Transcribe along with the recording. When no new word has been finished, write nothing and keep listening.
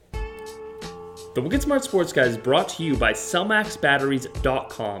The Wicked Smart Sports Guide is brought to you by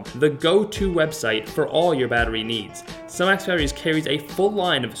CellmaxBatteries.com, the go-to website for all your battery needs. Cellmax Batteries carries a full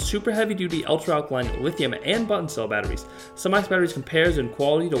line of super heavy-duty ultra-alkaline lithium and button cell batteries. Cellmax Batteries compares in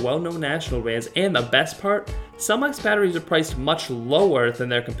quality to well-known national brands, and the best part, Cellmax batteries are priced much lower than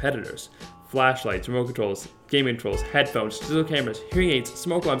their competitors. Flashlights, remote controls, gaming controls, headphones, digital cameras, hearing aids,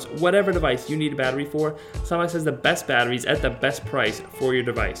 smoke alarms, whatever device you need a battery for, Celtics has the best batteries at the best price for your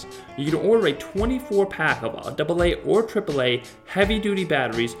device. You can order a 24-pack of AA or AAA heavy-duty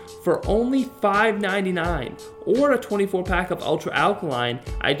batteries for only $5.99, or a 24-pack of Ultra Alkaline,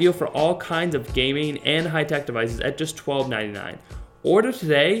 ideal for all kinds of gaming and high-tech devices at just $12.99. Order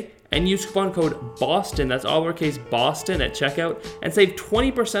today and use coupon code BOSTON, that's all lowercase Boston, at checkout, and save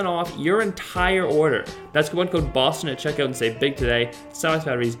 20% off your entire order. That's coupon code BOSTON at checkout and save big today.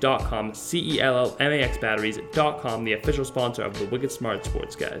 CellmaxBatteries.com, CELLMAX Batteries.com, the official sponsor of the Wicked Smart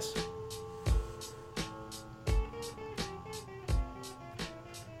Sports Guys.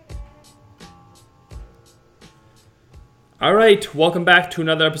 All right, welcome back to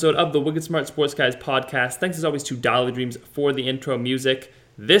another episode of the Wicked Smart Sports Guys podcast. Thanks as always to Dolly Dreams for the intro music.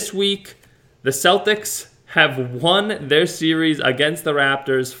 This week, the Celtics have won their series against the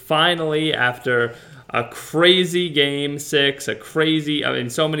Raptors finally after a crazy Game 6,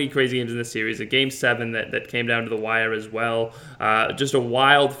 so many crazy games in the series, a Game 7 that came down to the wire as well. Just a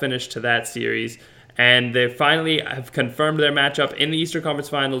wild finish to that series. And they finally have confirmed their matchup in the Eastern Conference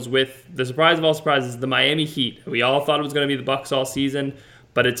Finals with the surprise of all surprises, the Miami Heat. We all thought it was going to be the Bucks all season,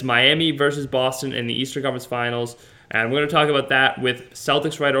 but it's Miami versus Boston in the Eastern Conference Finals. And we're going to talk about that with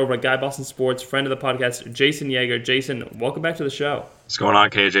Celtics writer over at Guy Boston Sports, friend of the podcast, Jason Yeager. Jason, welcome back to the show. What's going on,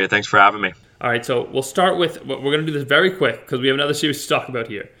 KJ? Thanks for having me. All right, so we'll start with, we're going to do this very quick because we have another series to talk about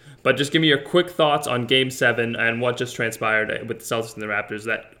here. But just give me your quick thoughts on Game 7 and what just transpired with the Celtics and the Raptors.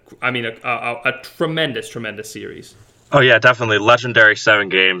 A tremendous series. Oh, yeah, definitely. Legendary 7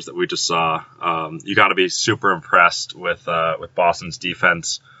 games that we just saw. You got to be super impressed with Boston's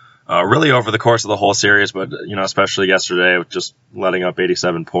defense. Really over the course of the whole series, but especially yesterday with just letting up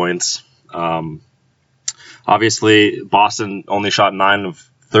 87 points. Obviously, Boston only shot 9 of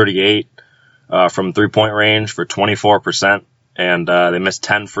 38 from three-point range for 24%, and they missed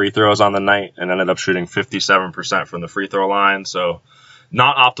 10 free throws on the night and ended up shooting 57% from the free throw line. So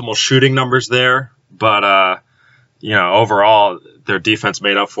not optimal shooting numbers there, but overall their defense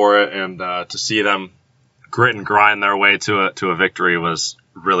made up for it, and to see them grit and grind their way to a victory was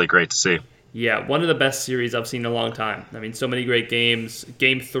really great to see. Yeah, one of the best series I've seen in a long time. I mean, so many great games.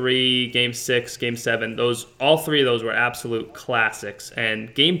 Game 3, Game 6, Game 7. All three of those were absolute classics.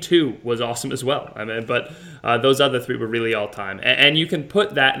 And Game 2 was awesome as well. I mean, but those other three were really all-time. And you can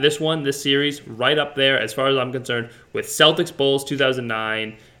put this series, right up there, as far as I'm concerned, with Celtics Bulls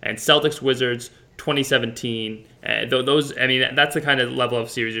 2009 and Celtics Wizards 2017. That's the kind of level of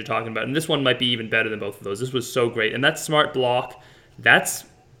series you're talking about. And this one might be even better than both of those. This was so great. And that smart block, that's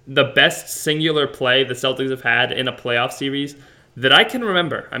the best singular play the Celtics have had in a playoff series that I can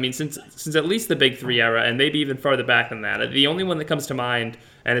remember. I mean, since at least the Big Three era, and maybe even farther back than that. The only one that comes to mind,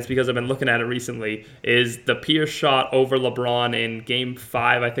 and it's because I've been looking at it recently, is the Pierce shot over LeBron in Game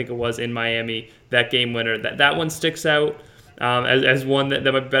 5, I think it was, in Miami, that game winner. That one sticks out as one that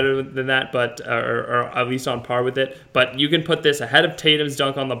might be better than that, but or at least on par with it. But you can put this ahead of Tatum's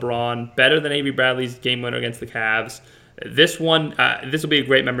dunk on LeBron, better than Avery Bradley's game winner against the Cavs. This one, this will be a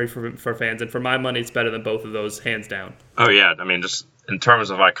great memory for fans, and for my money, it's better than both of those, hands down. Oh, yeah. I mean, just in terms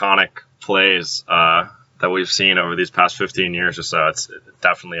of iconic plays that we've seen over these past 15 years or so, it's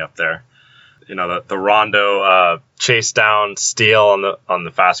definitely up there. The Rondo chase down steal on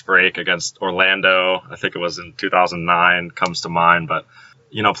the fast break against Orlando, I think it was in 2009, comes to mind. But,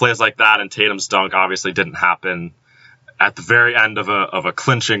 plays like that and Tatum's dunk obviously didn't happen at the very end of a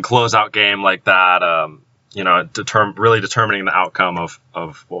clinching closeout game like that. Really determining the outcome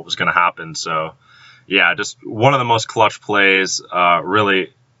of what was going to happen. So, yeah, just one of the most clutch plays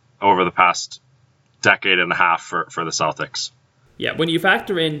really over the past decade and a half for the Celtics. Yeah, when you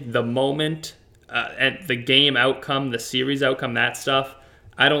factor in the moment and the game outcome, the series outcome, that stuff,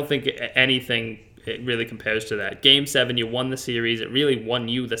 I don't think anything really compares to that. Game 7, you won the series. It really won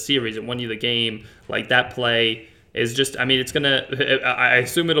you the series. It won you the game. Like, that play is just, I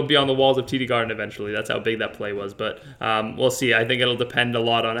assume it'll be on the walls of TD Garden eventually. That's how big that play was. But we'll see. I think it'll depend a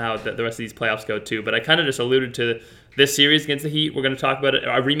lot on how the rest of these playoffs go too. But I kind of just alluded to this series against the Heat. We're going to talk about it,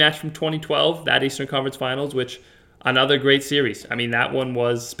 a rematch from 2012, that Eastern Conference Finals, which another great series. I mean, that one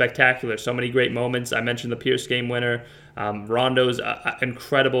was spectacular. So many great moments. I mentioned the Pierce game winner. Rondo's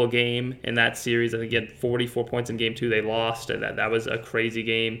incredible game in that series. I think he had 44 points in game 2. They lost. That was a crazy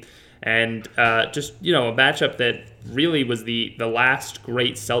game. And just, a matchup that really was the last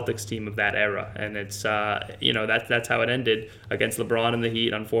great Celtics team of that era. And it's, that's how it ended against LeBron and the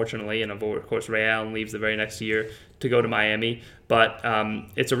Heat, unfortunately. And, of course, Ray Allen leaves the very next year to go to Miami. But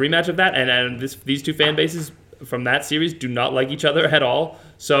it's a rematch of that. And these two fan bases from that series do not like each other at all.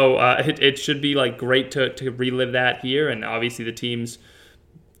 So it should be great to relive that here. And obviously the teams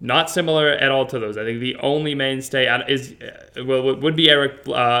not similar at all to those. I think the only mainstay would be Eric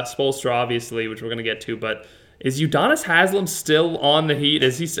Spoelstra, obviously, which we're going to get to. But is Udonis Haslem still on the Heat?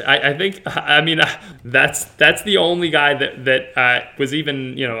 Is he? I think. I mean, that's the only guy that was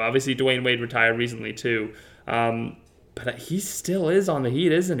even. Obviously Dwayne Wade retired recently too, but he still is on the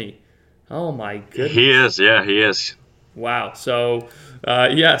Heat, isn't he? Oh my goodness. He is. Yeah, he is. Wow. So, so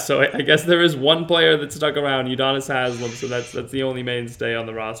I guess there is one player that stuck around, Udonis Haslem. So that's the only mainstay on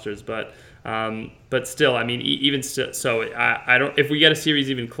the rosters. But still, I mean, even still, so I don't. If we get a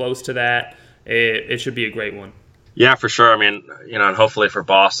series even close to that, it should be a great one. Yeah, for sure. I mean, and hopefully for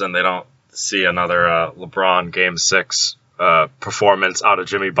Boston, they don't see another LeBron Game 6 performance out of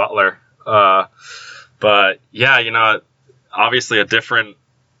Jimmy Butler. But yeah, obviously a different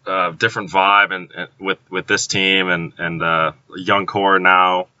vibe and with this team and young core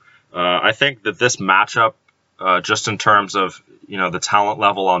now. I think that this matchup, just in terms of the talent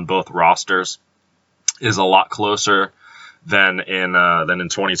level on both rosters, is a lot closer than in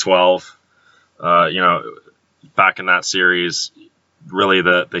 2012. Back in that series, really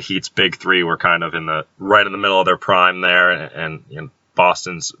the Heat's big three were kind of right in the middle of their prime there, and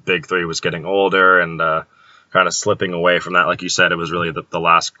Boston's big three was getting older and kind of slipping away from that. Like you said, it was really the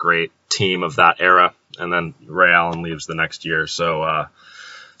last great team of that era, and then Ray Allen leaves the next year. So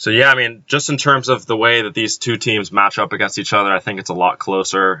yeah, I mean, just in terms of the way that these two teams match up against each other, I think it's a lot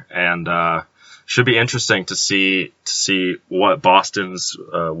closer, and should be interesting to see what Boston's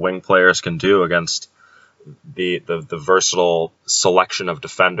wing players can do against the versatile selection of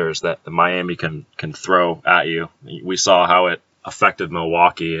defenders that the Miami can throw at you. We saw how it affected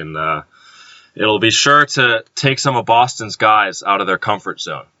Milwaukee, and it'll be sure to take some of Boston's guys out of their comfort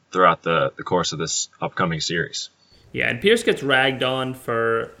zone throughout the course of this upcoming series. Yeah, and Pierce gets ragged on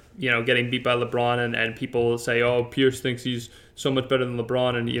for getting beat by LeBron, and people say, oh, Pierce thinks he's so much better than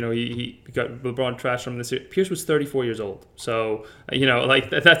LeBron, and he got LeBron trashed from this. Pierce was 34 years old, so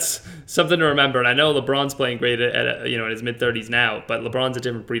that's something to remember. And I know LeBron's playing great at in his mid-30s now, but LeBron's a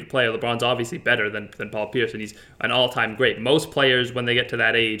different breed of player. LeBron's obviously better than Paul Pierce, and he's an all-time great. Most players, when they get to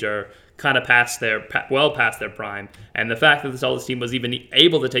that age, are kind of past their prime, and the fact that the Celtics team was even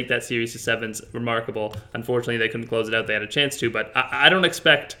able to take that series to 7 is remarkable. Unfortunately, they couldn't close it out. They had a chance to, but I don't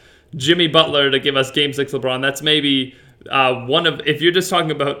expect Jimmy Butler to give us Game 6 LeBron. That's maybe one of, if you're just talking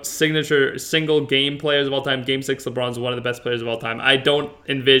about signature single game players of all time, Game 6 LeBron's one of the best players of all time. I don't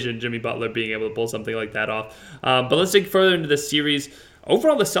envision Jimmy Butler being able to pull something like that off. But let's dig further into this series.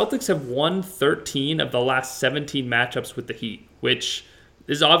 Overall, the Celtics have won 13 of the last 17 matchups with the Heat, which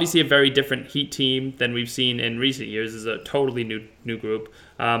is obviously a very different Heat team than we've seen in recent years. This is a totally new group.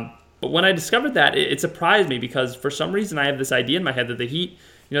 But when I discovered that, it surprised me because for some reason I have this idea in my head that the Heat,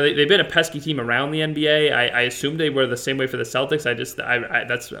 they've been a pesky team around the NBA. I assumed they were the same way for the Celtics.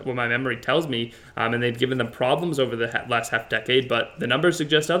 That's what my memory tells me. And they've given them problems over the last half decade, but the numbers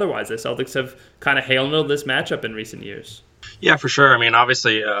suggest otherwise. The Celtics have kind of hail-nailed this matchup in recent years. Yeah, for sure. I mean,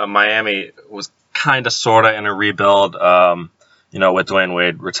 obviously, Miami was kind of sort of in a rebuild, with Dwayne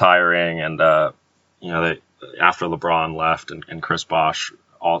Wade retiring and, after LeBron left and Chris Bosh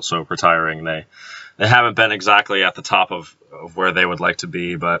also retiring, they haven't been exactly at the top of where they would like to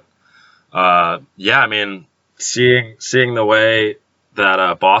be. But, yeah, I mean, seeing the way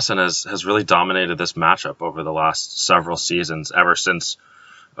that Boston has really dominated this matchup over the last several seasons, ever since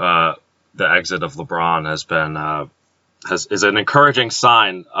the exit of LeBron, has been is an encouraging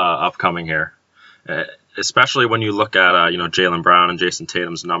sign upcoming here. Especially when you look at Jaylen Brown and Jason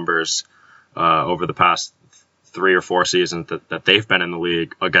Tatum's numbers over the past 3 or 4 seasons that they've been in the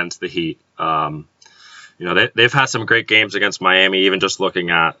league against the Heat. They've had some great games against Miami. Even just looking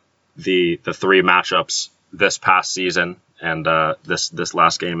at the 3 matchups this past season and this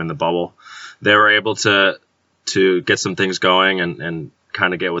last game in the bubble, they were able to get some things going and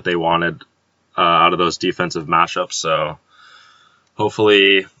kind of get what they wanted out of those defensive matchups. So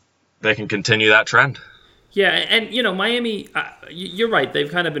hopefully they can continue that trend. Yeah, and Miami, you're right. They've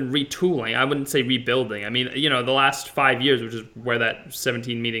kind of been retooling. I wouldn't say rebuilding. I mean, the last 5 years, which is where that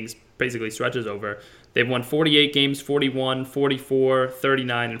 17 meetings basically stretches over, they've won 48 games, 41, 44,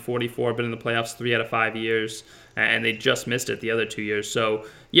 39, and 44. Been in the playoffs 3 out of 5 years, and they just missed it the other 2 years. So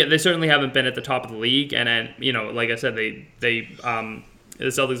yeah, they certainly haven't been at the top of the league. And like I said, the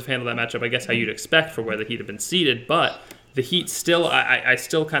Celtics have handled that matchup, I guess, how you'd expect for where the Heat have been seeded, but the Heat still, I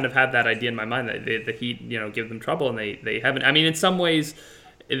still kind of have that idea in my mind that the Heat, give them trouble, and they haven't. I mean, in some ways,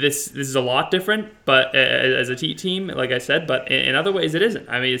 this is a lot different, but as a Heat team, like I said, but in other ways, it isn't.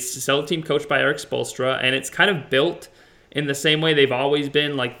 I mean, it's a Celtic team coached by Eric Spoelstra, and it's kind of built in the same way they've always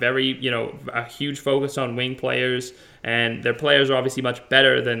been, like very, a huge focus on wing players, and their players are obviously much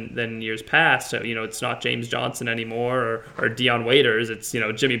better than years past. So, it's not James Johnson anymore or Dion Waiters. It's,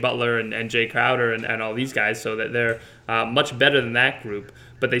 Jimmy Butler and Jay Crowder and all these guys, so that they're much better than that group.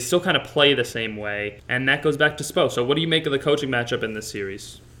 But they still kind of play the same way, and that goes back to Spo. So what do you make of the coaching matchup in this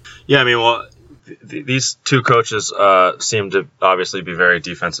series? Yeah, I mean, well, these two coaches seem to obviously be very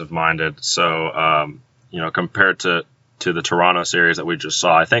defensive-minded. So, compared to the Toronto series that we just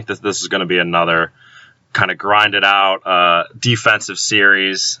saw, I think that this is going to be another kind of grinded out defensive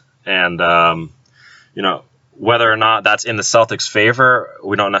series. And, whether or not that's in the Celtics' favor,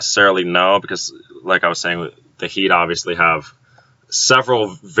 we don't necessarily know because, like I was saying, the Heat obviously have several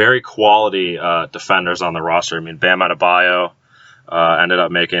very quality defenders on the roster. I mean, Bam Adebayo ended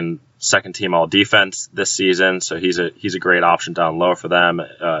up making second-team All-Defense this season, so he's a great option down low for them.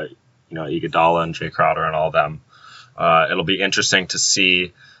 Iguodala and Jay Crowder and all of them. It'll be interesting to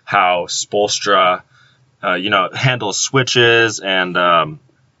see how Spoelstra, handles switches and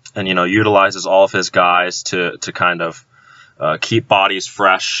utilizes all of his guys to kind of keep bodies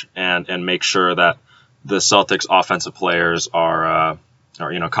fresh and make sure that the Celtics offensive players are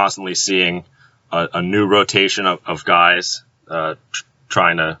constantly seeing a new rotation of guys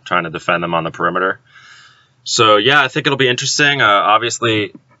trying to defend them on the perimeter. So yeah, I think it'll be interesting.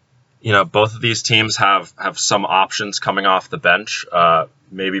 Obviously, both of these teams have some options coming off the bench.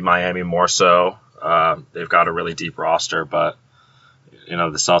 Maybe Miami more so. They've got a really deep roster, but the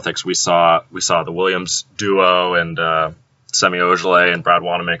Celtics, we saw the Williams duo and Semi Ojeleye and Brad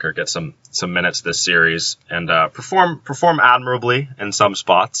Wanamaker get some minutes this series and perform admirably in some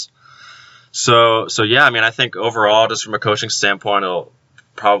spots. So yeah, I mean, I think overall, just from a coaching standpoint, it'll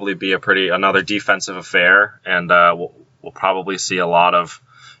probably be another defensive affair, and we'll probably see a lot of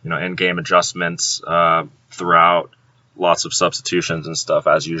in-game adjustments throughout, lots of substitutions and stuff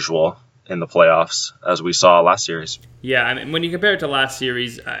as usual in the playoffs, as we saw last series. Yeah, I mean, when you compare it to last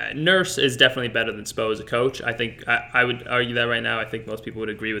series, Nurse is definitely better than Spo as a coach. I think I would argue that right now. I think most people would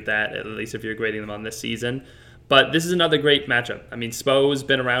agree with that, at least if you're grading them on this season. But this is another great matchup. I mean, Spo's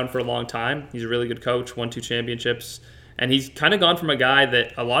been around for a long time. He's a really good coach, won 2 championships. And he's kind of gone from a guy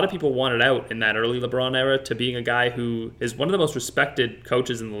that a lot of people wanted out in that early LeBron era to being a guy who is one of the most respected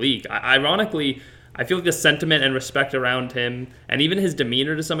coaches in the league. Ironically, I feel like the sentiment and respect around him, and even his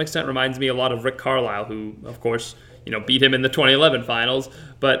demeanor to some extent, reminds me a lot of Rick Carlisle, who, of course, beat him in the 2011 finals.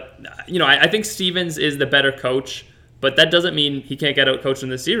 But, I think Stevens is the better coach, but that doesn't mean he can't get out coached in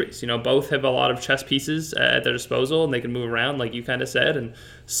this series. Both have a lot of chess pieces at their disposal, and they can move around, like you kind of said. And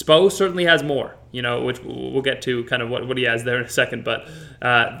Spo certainly has more, which we'll get to kind of what he has there in a second. But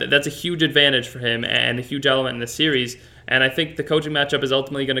that's a huge advantage for him and a huge element in the series. And I think the coaching matchup is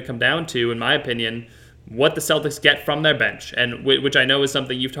ultimately going to come down to, in my opinion, what the Celtics get from their bench, and which I know is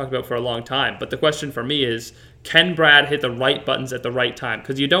something you've talked about for a long time. But the question for me is, can Brad hit the right buttons at the right time?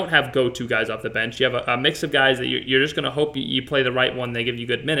 Because you don't have go-to guys off the bench. You have a mix of guys that you're just going to hope you play the right one, they give you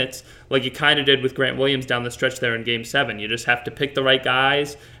good minutes, like you kind of did with Grant Williams down the stretch there in Game 7. You just have to pick the right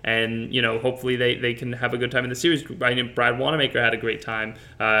guys, and hopefully they can have a good time in the series. I mean, Brad Wanamaker had a great time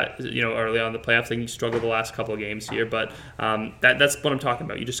early on in the playoffs. I think he struggled the last couple of games here, but that's what I'm talking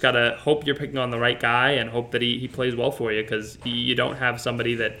about. You just got to hope you're picking on the right guy and hope that he plays well for you, because you don't have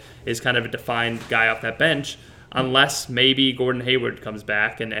somebody that is kind of a defined guy off that bench, unless maybe Gordon Hayward comes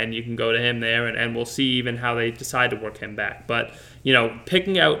back and you can go to him there, and we'll see even how they decide to work him back. But,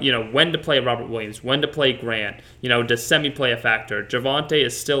 picking out, when to play Robert Williams, when to play Grant, does Semi play a factor?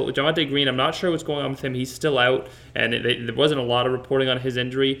 Javonte Green, I'm not sure what's going on with him. He's still out, and there wasn't a lot of reporting on his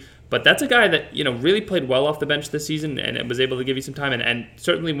injury. But that's a guy that, really played well off the bench this season and was able to give you some time, and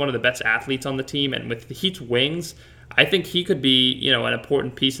certainly one of the best athletes on the team. And with the Heat's wings, I think he could be, an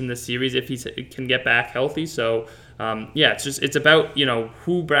important piece in this series if he can get back healthy. So, it's about,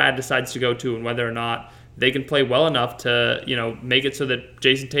 who Brad decides to go to and whether or not they can play well enough to, make it so that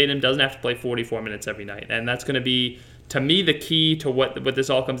Jason Tatum doesn't have to play 44 minutes every night. And that's going to be to me, the key to what this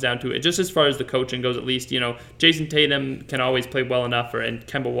all comes down to, just as far as the coaching goes, at least, Jason Tatum can always play well enough, and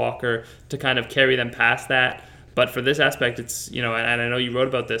Kemba Walker to kind of carry them past that. But for this aspect, it's, and I know you wrote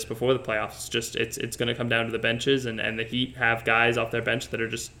about this before the playoffs, it's going to come down to the benches, and the Heat have guys off their bench that are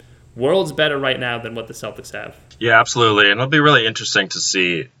just worlds better right now than what the Celtics have. Yeah, absolutely. And it'll be really interesting to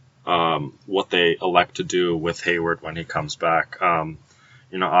see what they elect to do with Hayward when he comes back.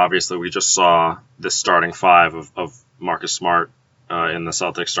 Obviously we just saw this starting five of Marcus Smart in the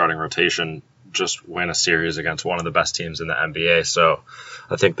Celtics starting rotation just win a series against one of the best teams in the NBA. So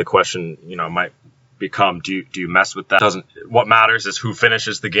I think the question, might become, do you mess with that? What matters is who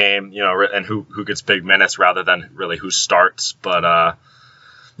finishes the game, and who gets big minutes rather than really who starts. But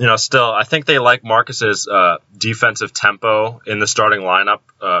still, I think they like Marcus's defensive tempo in the starting lineup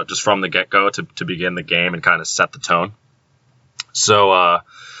just from the get-go to begin the game and kind of set the tone. So,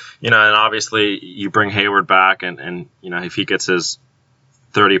 and obviously you bring Hayward back and if he gets his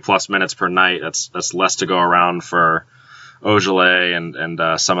 30-plus minutes per night, that's less to go around for Ojale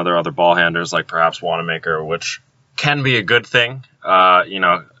and some of their other ball handlers like perhaps Wanamaker, which can be a good thing,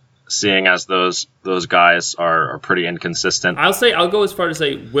 seeing as those guys are pretty inconsistent. I'll go as far to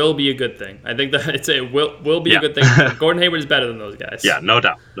say will be a good thing. I think that will be a good thing. Gordon Hayward is better than those guys. Yeah, no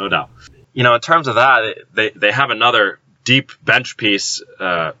doubt. In terms of that, they have another deep bench piece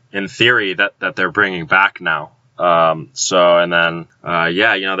in theory that they're bringing back now. There's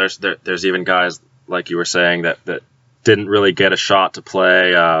even guys like you were saying that didn't really get a shot to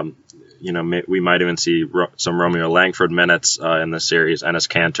play. We might even see some Romeo Langford minutes in this series. Enes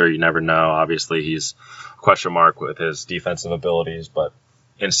Kanter, you never know. Obviously, he's a question mark with his defensive abilities, but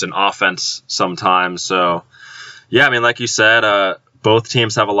instant offense sometimes. So, like you said, both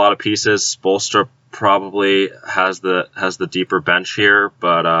teams have a lot of pieces. Spoelstra probably has the deeper bench here,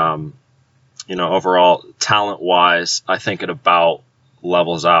 but overall talent-wise, I think it about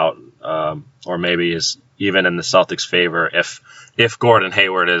levels out, or maybe is even in the Celtics' favor if Gordon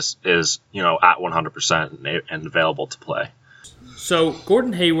Hayward is at 100% and available to play. So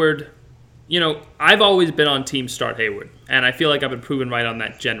Gordon Hayward, I've always been on team start Hayward, and I feel like I've been proven right on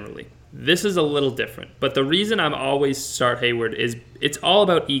that generally. This is a little different, but the reason I'm always start Hayward is it's all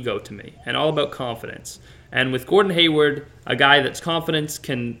about ego to me and all about confidence. And with Gordon Hayward, a guy that's confidence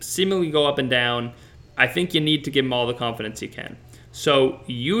can seemingly go up and down, I think you need to give him all the confidence you can. So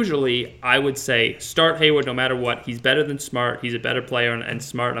usually I would say start Hayward no matter what. He's better than Smart. He's a better player, and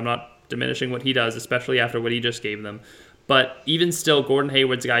Smart, I'm not diminishing what he does, especially after what he just gave them. But even still, Gordon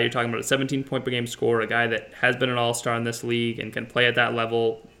Hayward's a guy you're talking about, a 17-point-per-game scorer, a guy that has been an all-star in this league and can play at that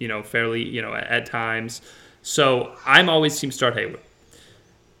level, fairly, at times. So I'm always team start Hayward.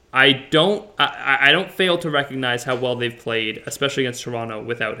 I don't fail to recognize how well they've played, especially against Toronto,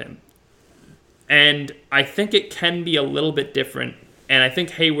 without him. And I think it can be a little bit different, and I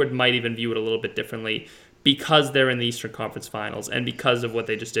think Hayward might even view it a little bit differently because they're in the Eastern Conference Finals and because of what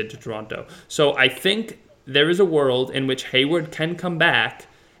they just did to Toronto. So I think there is a world in which Hayward can come back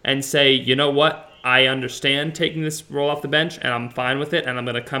and say, you know what, I understand taking this role off the bench, and I'm fine with it, and I'm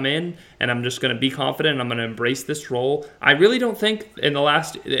going to come in, and I'm just going to be confident, and I'm going to embrace this role. I really don't think in the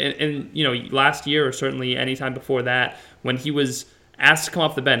last year, or certainly any time before that, when he was asked to come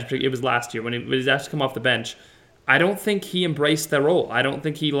off the bench, it was last year, when he was asked to come off the bench, I don't think he embraced the role. I don't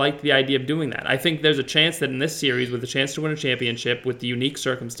think he liked the idea of doing that. I think there's a chance that in this series, with a chance to win a championship, with the unique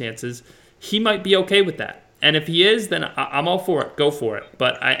circumstances, he might be okay with that. And if he is, then I'm all for it. Go for it.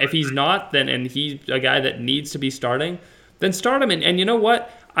 But if he's not, and he's a guy that needs to be starting, then start him. And you know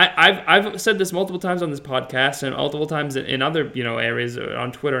what? I've said this multiple times on this podcast and multiple times in other areas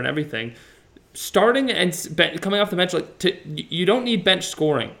on Twitter and everything. Starting and coming off the bench, you don't need bench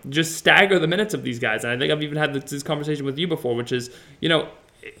scoring. Just stagger the minutes of these guys. And I think I've even had this conversation with you before, which is, you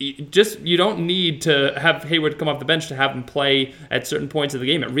don't need to have Hayward come off the bench to have him play at certain points of the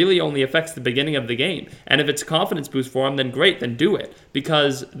game. It really only affects the beginning of the game. And if it's a confidence boost for him, then great, then do it.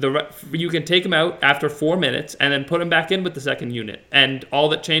 Because you can take him out after 4 minutes and then put him back in with the second unit. And all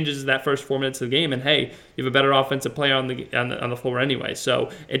that changes is that first 4 minutes of the game. And hey, you have a better offensive player on the floor anyway.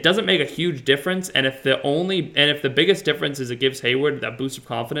 So it doesn't make a huge difference. And if the biggest difference is it gives Hayward that boost of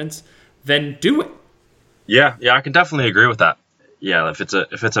confidence, then do it. Yeah, I can definitely agree with that. Yeah, if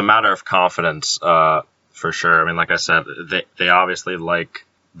it's a matter of confidence, for sure. I mean, like I said, they obviously like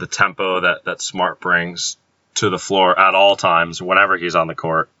the tempo that Smart brings to the floor at all times, whenever he's on the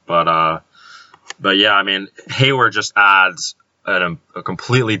court. But yeah, I mean, Hayward just adds a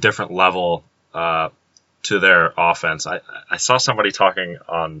completely different level to their offense. I saw somebody talking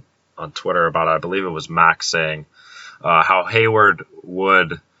on Twitter about it. I believe it was Max saying how Hayward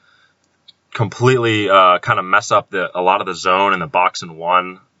would completely kind of mess up a lot of the zone and the box and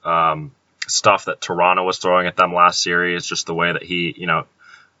one stuff that Toronto was throwing at them last series. Just the way that he,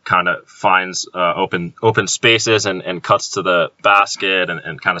 kind of finds open spaces and cuts to the basket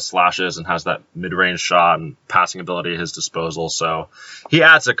and kind of slashes and has that mid-range shot and passing ability at his disposal. So he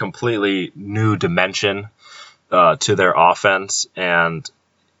adds a completely new dimension to their offense. And,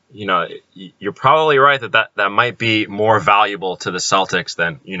 you're probably right that might be more valuable to the Celtics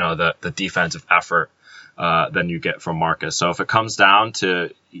than, the defensive effort than you get from Marcus. So if it comes down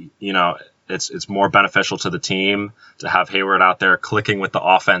to, it's more beneficial to the team to have Hayward out there clicking with the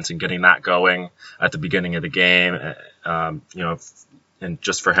offense and getting that going at the beginning of the game, and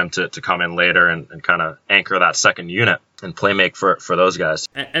just for him to come in later and kind of anchor that second unit and play make for those guys.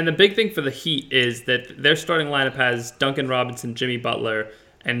 And the big thing for the Heat is that their starting lineup has Duncan Robinson, Jimmy Butler,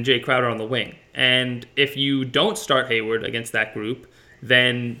 and Jay Crowder on the wing. And if you don't start Hayward against that group,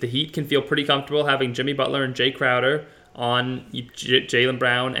 then the Heat can feel pretty comfortable having Jimmy Butler and Jay Crowder on Jaylen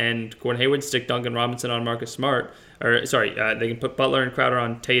Brown, and Gordon Hayward stick Duncan Robinson on Marcus Smart. They can put Butler and Crowder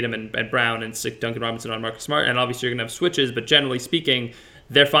on Tatum and Brown and stick Duncan Robinson on Marcus Smart. And obviously you're going to have switches, but generally speaking,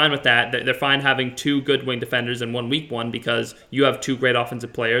 they're fine with that. They're fine having two good wing defenders and one weak one because you have two great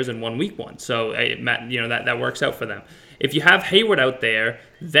offensive players and one weak one. So that works out for them. If you have Hayward out there,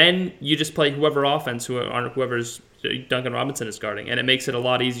 then you just play whoever's Duncan Robinson is guarding, and it makes it a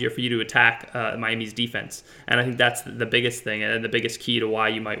lot easier for you to attack Miami's defense. And I think that's the biggest thing and the biggest key to why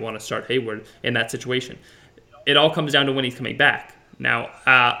you might want to start Hayward in that situation. It all comes down to when he's coming back. Now,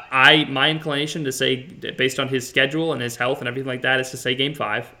 my inclination to say, based on his schedule and his health and everything like that, is to say Game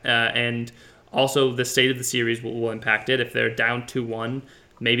 5. And also the state of the series will impact it. If they're down 2-1,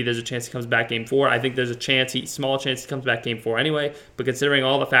 maybe there's a chance he comes back Game 4. I think there's a small chance he comes back Game 4 anyway. But considering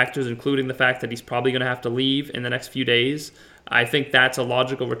all the factors, including the fact that he's probably going to have to leave in the next few days, I think that's a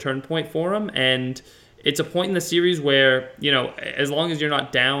logical return point for him. And it's a point in the series where, as long as you're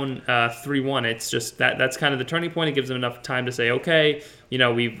not down 3-1, it's just that's kind of the turning point. It gives them enough time to say, okay,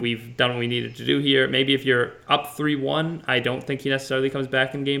 we've done what we needed to do here. Maybe if you're up 3-1, I don't think he necessarily comes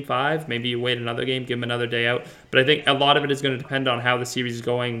back in Game 5. Maybe you wait another game, give him another day out. But I think a lot of it is going to depend on how the series is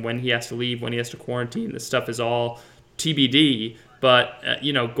going, when he has to leave, when he has to quarantine. This stuff is all TBD. But,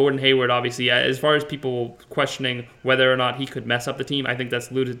 Gordon Hayward, obviously, as far as people questioning whether or not he could mess up the team, I think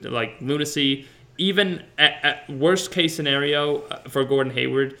that's lunacy. Even at worst case scenario for Gordon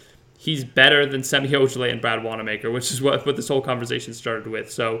Hayward, he's better than Semi Ojeleye and Brad Wanamaker, which is what this whole conversation started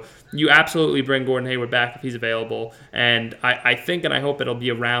with. So you absolutely bring Gordon Hayward back if he's available. And I think and I hope it'll be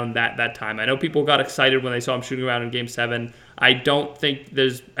around that time. I know people got excited when they saw him shooting around in Game 7. I don't think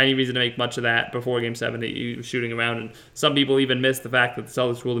there's any reason to make much of that before Game 7 that he was shooting around. And some people even missed the fact that the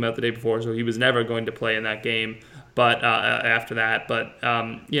Celtics ruled him out the day before, so he was never going to play in that game. But after that,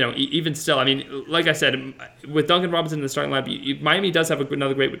 even still, I mean, like I said, with Duncan Robinson in the starting lineup, Miami does have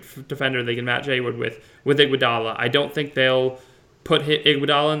another great defender they can match Hayward with Iguodala. I don't think they'll put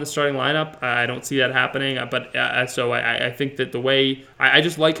Iguodala in the starting lineup. I don't see that happening. So I think that the way I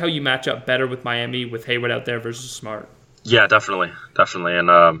just like how you match up better with Miami with Hayward out there versus Smart. Yeah, definitely,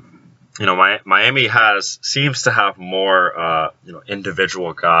 and Miami seems to have more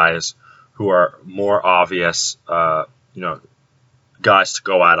individual guys who are more obvious, guys to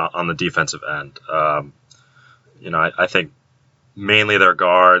go at on the defensive end. I think mainly their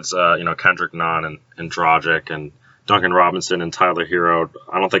guards, Kendrick Nunn and Dragic and Duncan Robinson and Tyler Hero.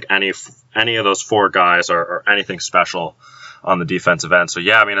 I don't think any of those four guys are anything special on the defensive end. So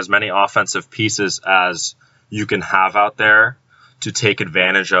yeah, I mean, as many offensive pieces as you can have out there to take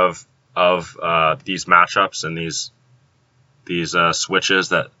advantage of these matchups and these switches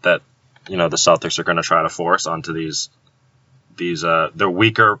that the Celtics are going to try to force onto these their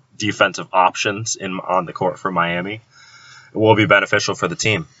weaker defensive options on the court for Miami. It will be beneficial for the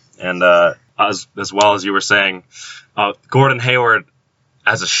team. And as well as you were saying, Gordon Hayward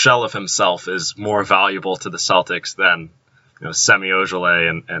as a shell of himself is more valuable to the Celtics than Semi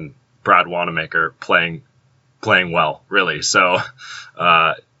Ojeleye and Brad Wanamaker playing well, really. So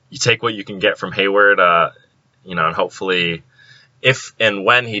you take what you can get from Hayward, and hopefully, if and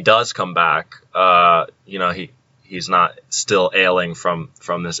when he does come back, he's not still ailing from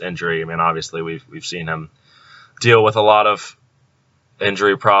this injury. I mean, obviously we've seen him deal with a lot of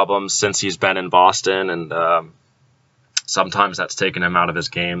injury problems since he's been in Boston, and sometimes that's taken him out of his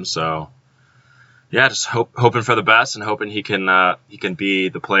game. So yeah, just hoping for the best and hoping he can be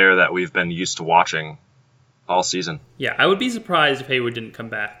the player that we've been used to watching all season. Yeah, I would be surprised if Hayward didn't come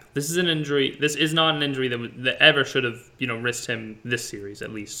back. This is an injury. This is not an injury that ever should have risked him this series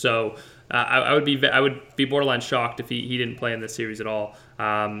at least. So I would be borderline shocked if he didn't play in this series at all.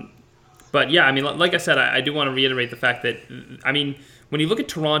 But yeah, I mean, like I said, I do want to reiterate the fact that, I mean, when you look at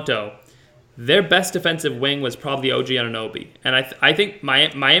Toronto, their best defensive wing was probably OG Anunoby. And I think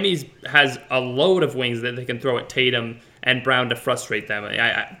Miami's has a load of wings that they can throw at Tatum and Brown to frustrate them.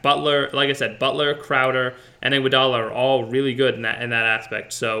 Butler, like I said, Butler, Crowder, and Iguodala are all really good in that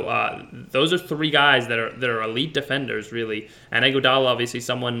aspect. So those are three guys that are elite defenders, really. And Iguodala, obviously,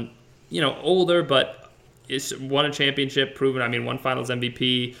 someone older, but is won a championship, proven. I mean, won Finals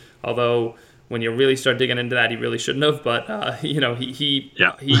MVP. Although when you really start digging into that, he really shouldn't have. But he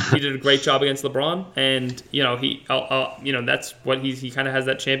did a great job against LeBron, and that's what he kind of has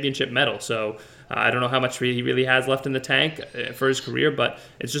that championship medal. So. I don't know how much he really has left in the tank for his career, but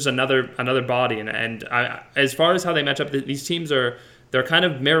it's just another body. And as far as how they match up, these teams they're kind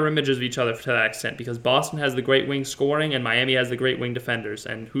of mirror images of each other to that extent, because Boston has the great wing scoring and Miami has the great wing defenders.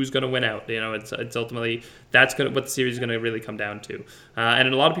 And who's going to win out? It's ultimately what the series is going to really come down to.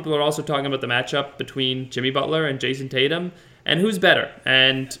 And a lot of people are also talking about the matchup between Jimmy Butler and Jason Tatum and who's better.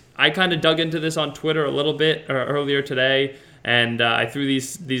 And I kind of dug into this on Twitter a little bit earlier today, and I threw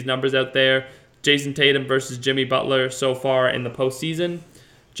these numbers out there. Jason Tatum versus Jimmy Butler so far in the postseason.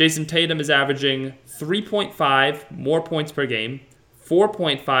 Jason Tatum is averaging 3.5 more points per game,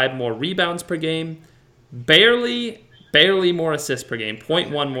 4.5 more rebounds per game, barely more assists per game,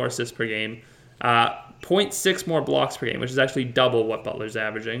 0.1 more assists per game, 0.6 more blocks per game, which is actually double what Butler's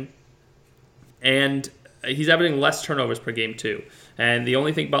averaging. And he's averaging less turnovers per game too. And the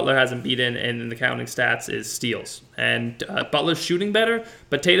only thing Butler hasn't beaten in the counting stats is steals. And Butler's shooting better,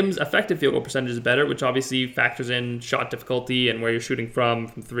 but Tatum's effective field goal percentage is better, which obviously factors in shot difficulty and where you're shooting from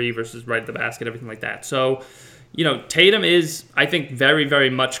three versus right at the basket, everything like that. So, Tatum is, I think, very,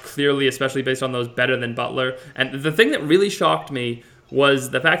 very much clearly, especially based on those, better than Butler. And the thing that really shocked me was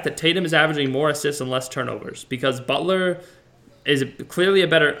the fact that Tatum is averaging more assists and less turnovers, because Butler is clearly a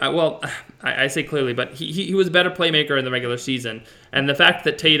better, I say clearly, but he was a better playmaker in the regular season. And the fact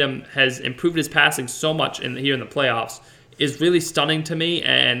that Tatum has improved his passing so much here in the playoffs is really stunning to me.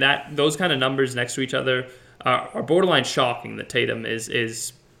 And that those kind of numbers next to each other are borderline shocking, that Tatum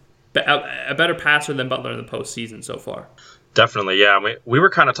is a better passer than Butler in the postseason so far. Definitely, yeah. We were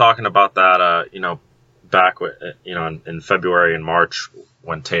kind of talking about that, back in February and March,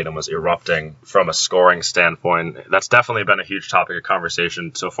 when Tatum was erupting from a scoring standpoint. That's definitely been a huge topic of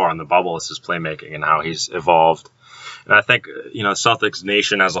conversation so far in the bubble, is his playmaking and how he's evolved. And I think, Celtics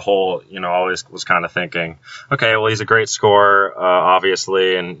Nation as a whole, always was kind of thinking, okay, well, he's a great scorer,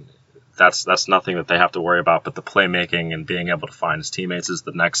 obviously, and that's nothing that they have to worry about. But the playmaking and being able to find his teammates is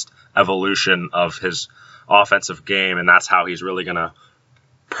the next evolution of his offensive game, and that's how he's really going to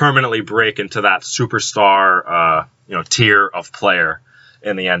permanently break into that superstar, tier of player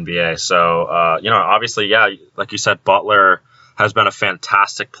in the NBA. So, obviously, yeah, like you said, Butler has been a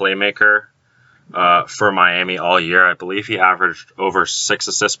fantastic playmaker for Miami all year. I believe he averaged over 6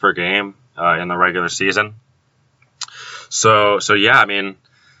 assists per game in the regular season. So yeah, I mean,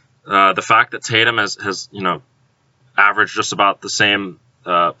 the fact that Tatum has averaged just about the same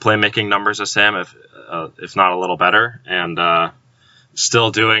playmaking numbers as him, if not a little better, and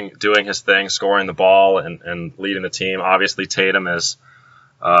still doing his thing, scoring the ball and leading the team. Obviously, Tatum is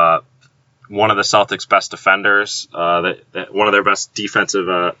one of the Celtics' best defenders. One of their best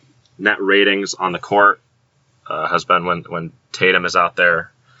defensive net ratings on the court has been when Tatum is out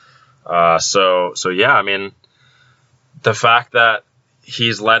there. So yeah, I mean, the fact that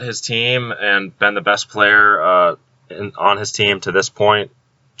he's led his team and been the best player on his team to this point,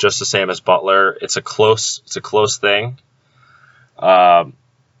 just the same as Butler. It's a close thing.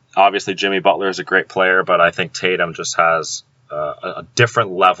 Obviously, Jimmy Butler is a great player, but I think Tatum just has a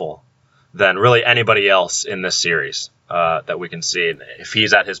different level than really anybody else in this series that we can see. If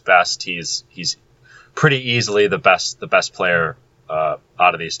he's at his best, he's pretty easily the best player out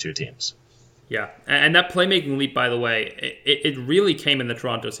of these two teams. Yeah, and that playmaking leap, by the way, it really came in the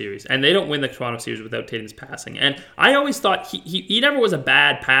Toronto series. And they don't win the Toronto series without Tatum's passing. And I always thought he never was a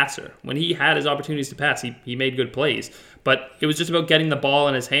bad passer. When he had his opportunities to pass, he made good plays. But it was just about getting the ball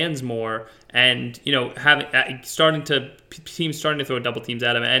in his hands more, and teams starting to throw double teams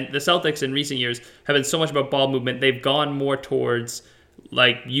at him. And the Celtics in recent years have been so much about ball movement. They've gone more towards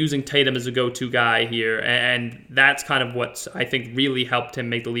using Tatum as a go-to guy here, and that's kind of what I think really helped him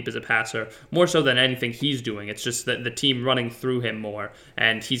make the leap as a passer, more so than anything he's doing. It's just that the team running through him more,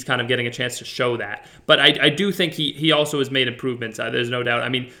 and he's kind of getting a chance to show that. But I do think he also has made improvements. There's no doubt. I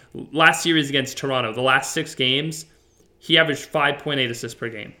mean, last series against Toronto, the last 6 games, he averaged 5.8 assists per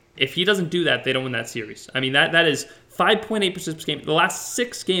game. If he doesn't do that, they don't win that series. I mean, that is 5.8 assists per game. The last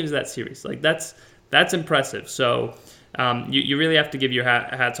 6 games of that series, that's impressive. So You really have to give your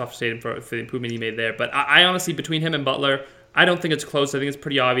hats off to Tatum for the improvement he made there. But I honestly, between him and Butler, I don't think it's close. I think it's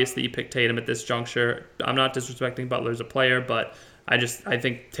pretty obvious that you pick Tatum at this juncture. I'm not disrespecting Butler as a player, but I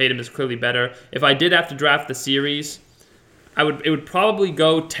think Tatum is clearly better. If I did have to draft the series, it would probably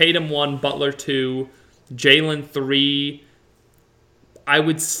go Tatum 1, Butler 2, Jalen 3. I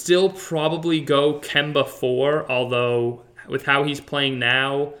would still probably go Kemba 4, although with how he's playing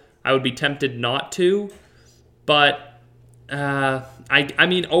now, I would be tempted not to. But if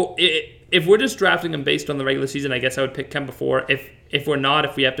we're just drafting them based on the regular season, I guess I would pick Kemba 4. If we're not,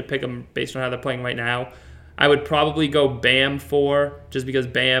 if we have to pick them based on how they're playing right now, I would probably go Bam 4, just because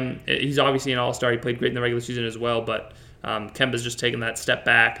Bam, he's obviously an all-star. He played great in the regular season as well, but Kemba's just taken that step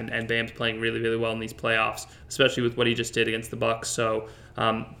back, and Bam's playing really, really well in these playoffs, especially with what he just did against the Bucks. So,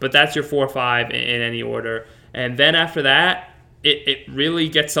 but that's your 4-5 in any order. And then after that, it really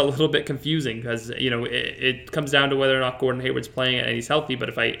gets a little bit confusing because it comes down to whether or not Gordon Hayward's playing and he's healthy. But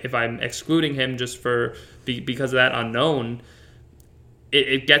if I'm excluding him just because of that unknown,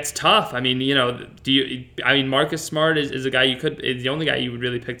 it gets tough. I mean, Marcus Smart is a guy is the only guy you would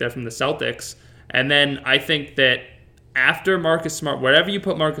really pick there from the Celtics. And then I think that after Marcus Smart, wherever you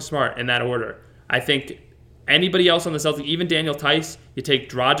put Marcus Smart in that order, I think anybody else on the Celtics, even Daniel Tice, you take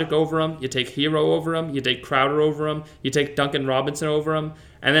Dragic over him, you take Hero over him, you take Crowder over him, you take Duncan Robinson over him,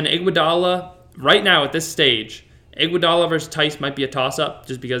 and then Iguodala, right now at this stage, Iguodala versus Tice might be a toss-up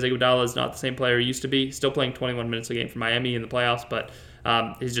just because Iguodala is not the same player he used to be. Still playing 21 minutes a game for Miami in the playoffs, but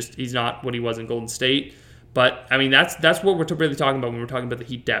he's not what he was in Golden State. But, I mean, that's what we're really talking about when we're talking about the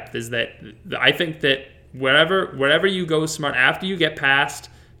Heat depth, is that I think that wherever you go Smart, after you get past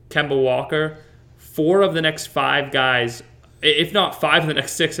Kemba Walker, 4 of the next 5 guys, if not 5 of the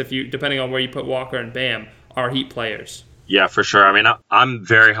next 6, depending on where you put Walker and Bam, are Heat players. Yeah, for sure. I mean, I'm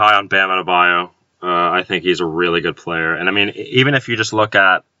very high on Bam Adebayo. I think he's a really good player. And I mean, even if you just look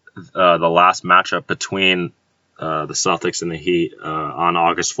at the last matchup between the Celtics and the Heat on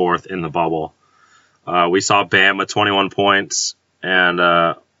August 4th in the bubble, we saw Bam with 21 points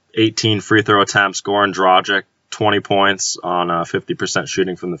and 18 free throw attempts. Goran Dragic, 20 points on 50%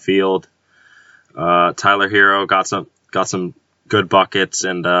 shooting from the field. Tyler Hero got some good buckets,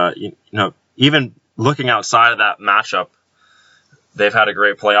 and even looking outside of that matchup, they've had a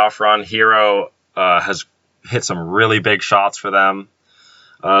great playoff run. Hero has hit some really big shots for them.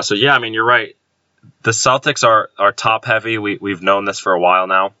 So yeah, I mean, you're right. The Celtics are top heavy. We've known this for a while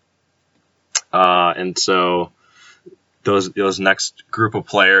now, and so those next group of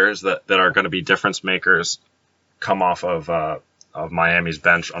players that are going to be difference makers come off of Miami's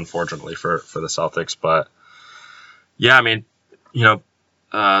bench, unfortunately for the Celtics. But yeah, I mean, they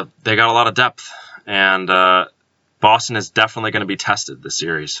got a lot of depth, and Boston is definitely going to be tested this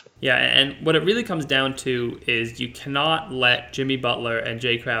series. Yeah, and what it really comes down to is you cannot let Jimmy Butler and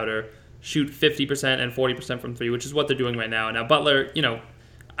Jay Crowder shoot 50% and 40% from 3, which is what they're doing right now. Now, Butler,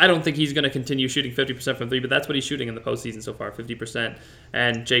 I don't think he's going to continue shooting 50% from 3, but that's what he's shooting in the postseason so far, 50%.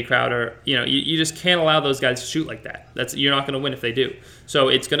 And Jay Crowder, you just can't allow those guys to shoot like that. You're not going to win if they do. So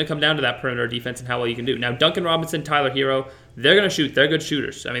it's going to come down to that perimeter defense and how well you can do. Now, Duncan Robinson, Tyler Hero, they're going to shoot. They're good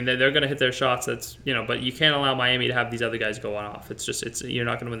shooters. I mean, they're going to hit their shots. But you can't allow Miami to have these other guys go on off. You're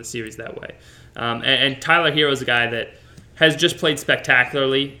not going to win the series that way. And Tyler Hero is a guy that has just played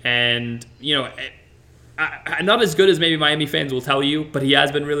spectacularly, and not as good as maybe Miami fans will tell you, but he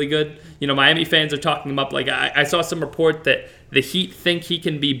has been really good. Miami fans are talking him up. Like I saw some report that the Heat think he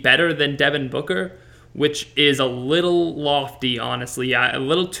can be better than Devin Booker, which is a little lofty, honestly. A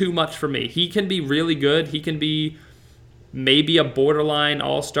little too much for me. He can be really good. He can be maybe a borderline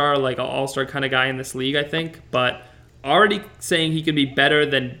all-star, like an all-star kind of guy in this league, I think. But already saying he could be better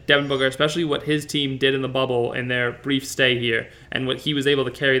than Devin Booker, especially what his team did in the bubble in their brief stay here and what he was able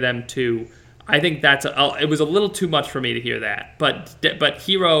to carry them to, I think it was a little too much for me to hear that. But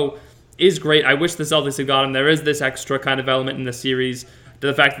Hero is great. I wish the Celtics had got him. There is this extra kind of element in the series.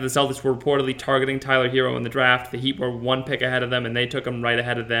 The fact that the Celtics were reportedly targeting Tyler Hero in the draft. The Heat were 1 pick ahead of them, and they took him right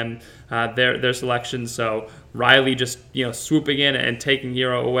ahead of them, their selection. So Riley just swooping in and taking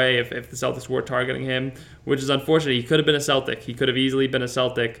Hero away if the Celtics were targeting him, which is unfortunate. He could have been a Celtic. He could have easily been a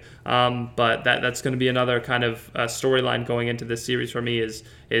Celtic. But that's going to be another kind of storyline going into this series for me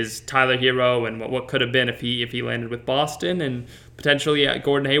is Tyler Hero and what could have been if he landed with Boston, and potentially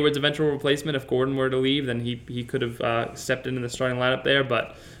Gordon Hayward's eventual replacement. If Gordon were to leave, then he could have stepped into the starting lineup there.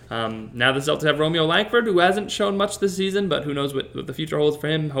 But now the Celtics have Romeo Langford, who hasn't shown much this season, but who knows what the future holds for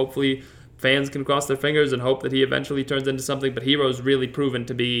him. Hopefully fans can cross their fingers and hope that he eventually turns into something. But Hero's really proven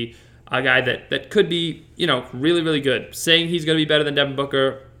to be a guy that could be really, really good. Saying he's going to be better than Devin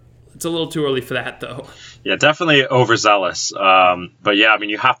Booker, it's a little too early for that, though. Yeah, definitely overzealous. But yeah, I mean,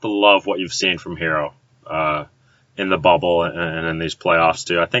 you have to love what you've seen from Hero in the bubble and in these playoffs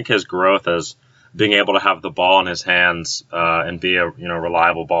too. I think his growth as being able to have the ball in his hands and be a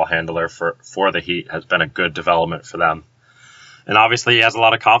reliable ball handler for the Heat has been a good development for them. And obviously, he has a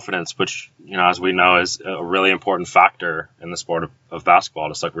lot of confidence, which, as we know, is a really important factor in the sport of basketball,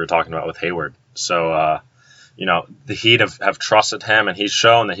 just like we were talking about with Hayward. So, the Heat have trusted him, and he's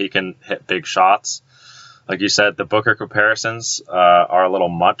shown that he can hit big shots. Like you said, the Booker comparisons are a little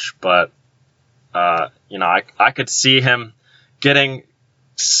much, but, I could see him getting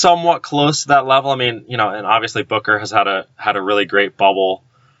somewhat close to that level. I mean, and obviously Booker has had a really great bubble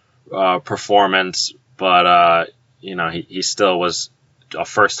performance, but, he still was a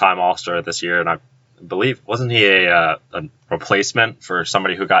first-time All-Star this year, and I believe, wasn't he a replacement for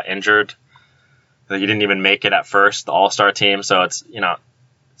somebody who got injured? That he didn't even make it at first, the All-Star team. So it's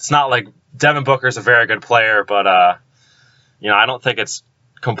not like Devin Booker's a very good player, but I don't think it's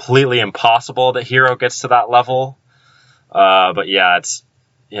completely impossible that Hero gets to that level. But yeah, it's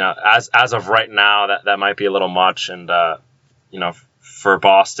as of right now, that might be a little much, and for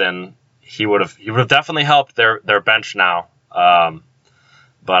Boston, he would have definitely helped their bench now.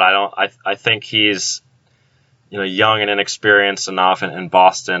 But I think he's young and inexperienced enough, and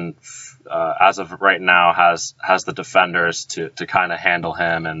Boston as of right now has the defenders to kind of handle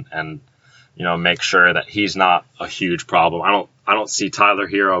him and make sure that he's not a huge problem. I don't see Tyler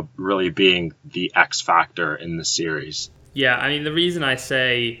Hero really being the X factor in the series. Yeah, I mean, the reason I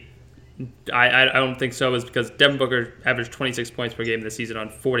say I don't think so is because Devin Booker averaged 26 points per game this season on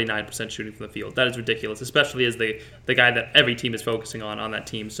 49% shooting from the field. That is ridiculous, especially as the guy that every team is focusing on that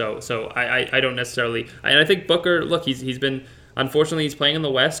team. So I don't necessarily, and I think Booker, look, he's been, unfortunately, he's playing in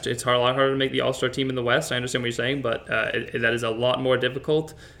the West. It's a lot harder to make the All-Star team in the West. I understand what you're saying, but that is a lot more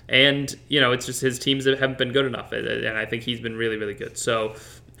difficult. And it's just his teams haven't been good enough, and I think he's been really, really good. So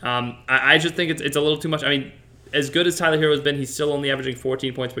I just think it's a little too much. I mean, as good as Tyler Hero has been, he's still only averaging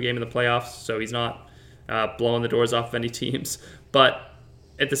 14 points per game in the playoffs, so he's not blowing the doors off of any teams. But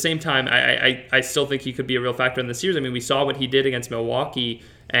at the same time, I still think he could be a real factor in the series. I mean, we saw what he did against Milwaukee,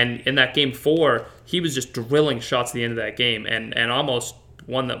 and in that Game 4, he was just drilling shots at the end of that game, and almost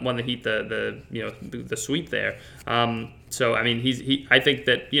won the Heat the sweep there. So I mean, I think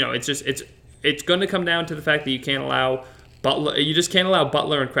that it's going to come down to the fact that you can't allow Butler. You just can't allow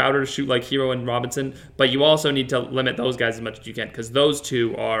Butler and Crowder to shoot like Hero and Robinson, but you also need to limit those guys as much as you can, because those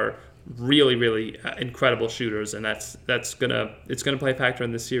two are really, really incredible shooters, and it's gonna play a factor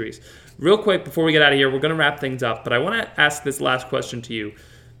in this series. Real quick before we get out of here, we're gonna wrap things up, but I want to ask this last question to you.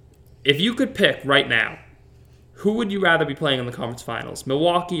 If you could pick right now, who would you rather be playing in the conference finals,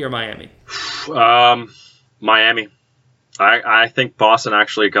 Milwaukee or Miami? Miami. I think Boston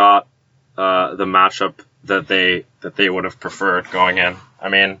actually got the matchup that they would have preferred going in. I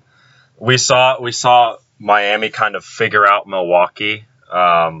mean, we saw Miami kind of figure out Milwaukee,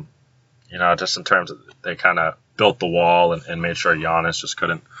 just in terms of they kind of built the wall and made sure Giannis just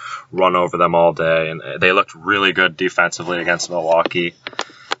couldn't run over them all day. And they looked really good defensively against Milwaukee.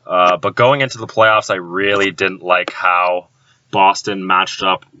 But going into the playoffs, I really didn't like how Boston matched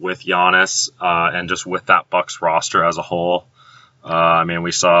up with Giannis and just with that Bucks roster as a whole. I mean,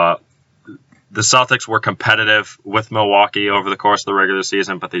 we saw the Celtics were competitive with Milwaukee over the course of the regular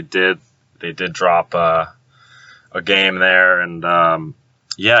season, but they did drop a game there, and I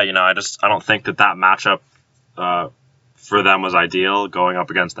don't think that matchup for them was ideal going up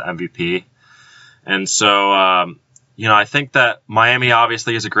against the MVP, and so I think that Miami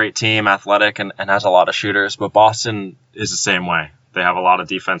obviously is a great team, athletic, and has a lot of shooters, but Boston is the same way. They have a lot of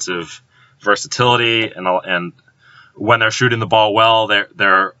defensive versatility, and when they're shooting the ball well,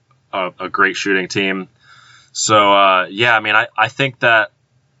 they're a great shooting team. So, I think that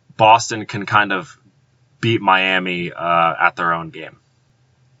Boston can kind of beat Miami at their own game.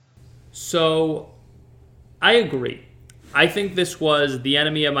 So, I agree. I think this was the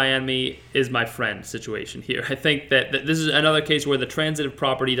enemy of Miami is my friend situation here. I think that this is another case where the transitive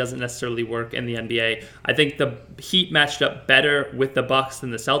property doesn't necessarily work in the NBA. I think the Heat matched up better with the Bucks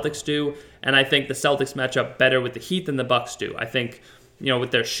than the Celtics do, and I think the Celtics match up better with the Heat than the Bucks do. I think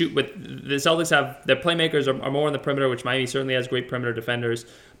with the Celtics have their playmakers are more on the perimeter, which Miami certainly has great perimeter defenders.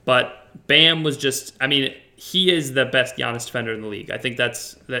 But Bam was he is the best Giannis defender in the league. I think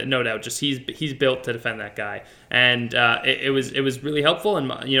that's no doubt. Just he's built to defend that guy, and it was really helpful.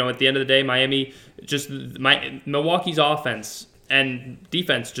 And at the end of the day, Milwaukee's offense and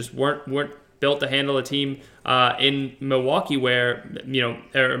defense just weren't built to handle a team in Milwaukee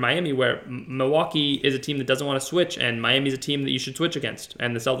or Miami, where Milwaukee is a team that doesn't want to switch, and Miami's a team that you should switch against,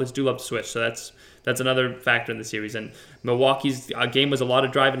 and the Celtics do love to switch. So that's another factor in the series. And Milwaukee's game was a lot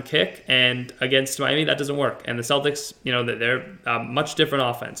of drive and kick, and against Miami that doesn't work. And the Celtics, they're much different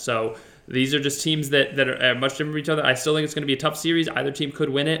offense. So these are just teams that are much different from each other. I still think it's going to be a tough series. Either team could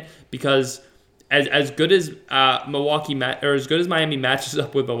win it because as good as as good as Miami matches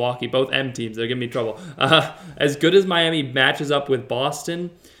up with Milwaukee, both M teams, they're giving me trouble. As good as Miami matches up with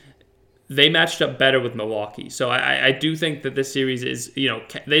Boston, they matched up better with Milwaukee. So I do think that this series is, the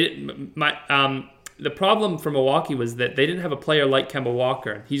problem for Milwaukee was that they didn't have a player like Kemba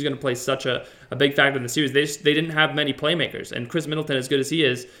Walker. He's going to play such a big factor in the series. They didn't have many playmakers, and Chris Middleton, as good as he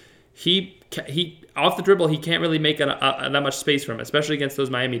is, he off the dribble, he can't really make that much space for him, especially against those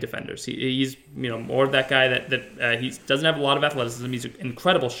Miami defenders. He's more of that guy that he doesn't have a lot of athleticism. He's an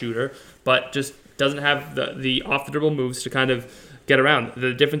incredible shooter, but just doesn't have the off the dribble moves to kind of get around.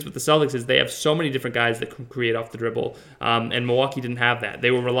 The difference with the Celtics is they have so many different guys that can create off the dribble, and Milwaukee didn't have that.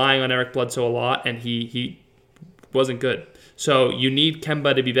 They were relying on Eric Bledsoe a lot, and he wasn't good. So you need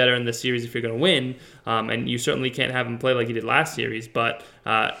Kemba to be better in this series if you're going to win, and you certainly can't have him play like he did last series. But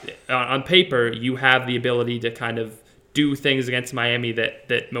on paper, you have the ability to kind of do things against Miami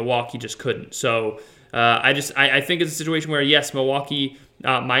that Milwaukee just couldn't. So I think it's a situation where, yes,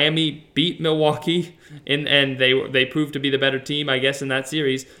 Miami beat Milwaukee, and they proved to be the better team, I guess, in that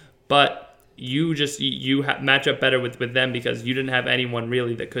series. But you match up better with them because you didn't have anyone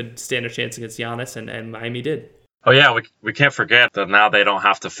really that could stand a chance against Giannis, and Miami did. Oh, yeah, we can't forget that now they don't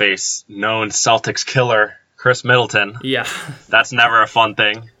have to face known Celtics killer Chris Middleton. Yeah. That's never a fun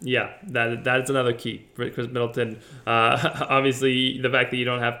thing. Yeah, that's another key for Chris Middleton. Obviously, the fact that you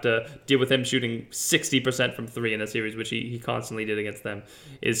don't have to deal with him shooting 60% from three in a series, which he constantly did against them,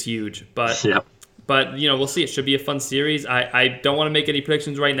 is huge. But yep. But, we'll see. It should be a fun series. I don't want to make any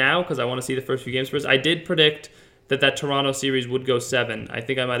predictions right now because I want to see the first few games first. I did predict that Toronto series would go 7. I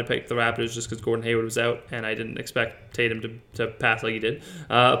think I might have picked the Raptors just because Gordon Hayward was out, and I didn't expect Tatum to pass like he did.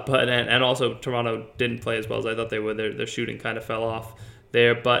 And also Toronto didn't play as well as I thought they would. Their shooting kind of fell off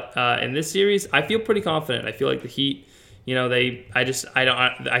there. But in this series, I feel pretty confident. I feel like the Heat, I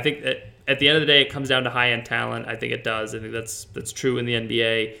think that at the end of the day, it comes down to high-end talent. I think it does. I think that's true in the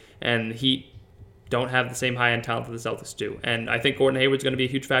NBA, and the Heat don't have the same high-end talent that the Celtics do. And I think Gordon Hayward's going to be a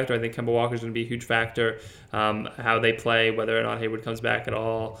huge factor. I think Kemba Walker's going to be a huge factor. How they play, whether or not Hayward comes back at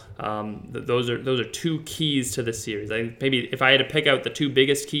all. Those are two keys to this series. I think maybe if I had to pick out the two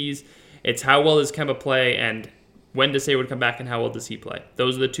biggest keys, it's how well does Kemba play and when does Hayward come back and how well does he play.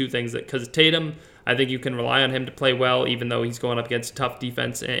 Those are the two things because Tatum, I think you can rely on him to play well, even though he's going up against tough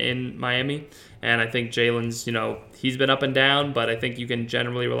defense in Miami. And I think Jalen's, he's been up and down, but I think you can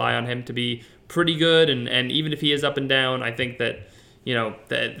generally rely on him to be pretty good. And even if he is up and down, I think that,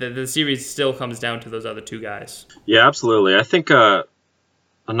 the series still comes down to those other two guys. Yeah, absolutely. I think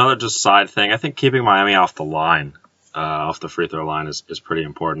another just side thing, I think keeping Miami off the line, off the free throw line is pretty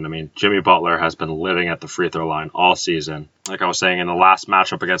important. I mean, Jimmy Butler has been living at the free throw line all season. Like I was saying, in the last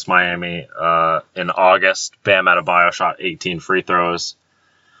matchup against Miami in August, Bam Adebayo shot 18 free throws.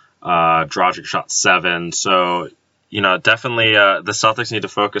 Dragic shot 7. So, definitely the Celtics need to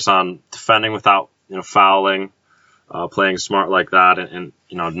focus on defending without, fouling, playing smart like that, and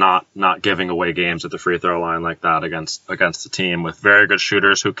not giving away games at the free throw line like that against the team with very good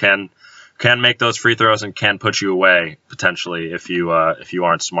shooters who can make those free throws and can put you away potentially if you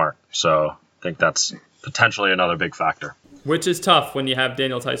aren't smart. So I think that's potentially another big factor. Which is tough when you have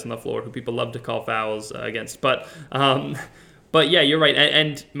Daniel Tice on the floor, who people love to call fouls against. But yeah, you're right.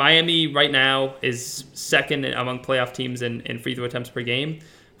 And Miami right now is second among playoff teams in free throw attempts per game.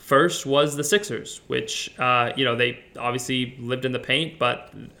 First was the Sixers, which, they obviously lived in the paint.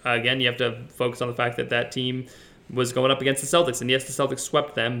 But again, you have to focus on the fact that team was going up against the Celtics. And yes, the Celtics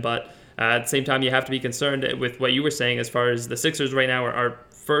swept them. But at the same time, you have to be concerned with what you were saying as far as the Sixers right now are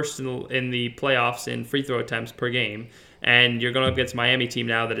first in the playoffs in free throw attempts per game. And you're going up against a Miami team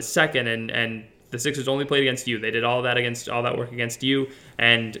now that is second, and the Sixers only played against you. They did all that work against you.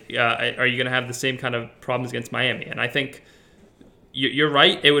 And are you going to have the same kind of problems against Miami? And I think you're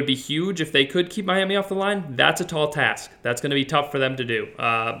right. It would be huge if they could keep Miami off the line. That's a tall task. That's going to be tough for them to do.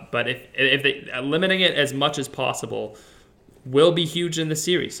 But if they limiting it as much as possible will be huge in the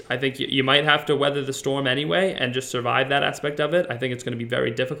series. I think you might have to weather the storm anyway and just survive that aspect of it. I think it's going to be very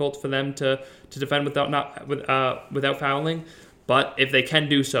difficult for them to defend without fouling. But if they can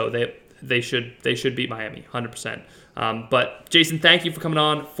do so, they should beat Miami 100%. But Jason, thank you for coming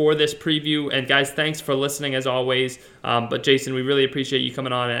on for this preview. And guys, thanks for listening as always. But Jason, we really appreciate you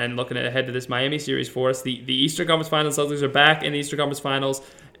coming on and looking ahead to this Miami series for us. The Eastern Conference Finals, Celtics are back in the Eastern Conference Finals.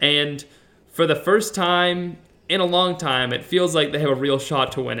 And for the first time in a long time, it feels like they have a real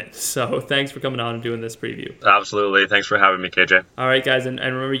shot to win it. So thanks for coming on and doing this preview. Absolutely. Thanks for having me, KJ. All right, guys. And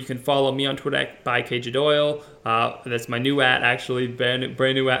remember, you can follow me on Twitter at @KJ That's my new actually. Brand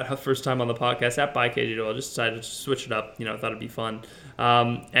new first time on the podcast, at @KJ Just decided to switch it up. Thought it'd be fun.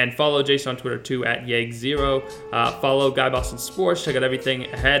 And follow Jason on Twitter too, at Yeager0. Follow Guy Boston Sports. Check out everything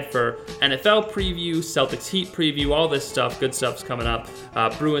ahead for NFL preview, Celtics-Heat preview, all this stuff. Good stuff's coming up.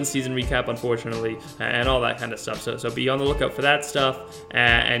 Bruins season recap, unfortunately, and all that kind of stuff. So be on the lookout for that stuff.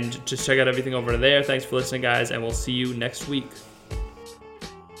 And just check out everything over there. Thanks for listening, guys, and we'll see you next week.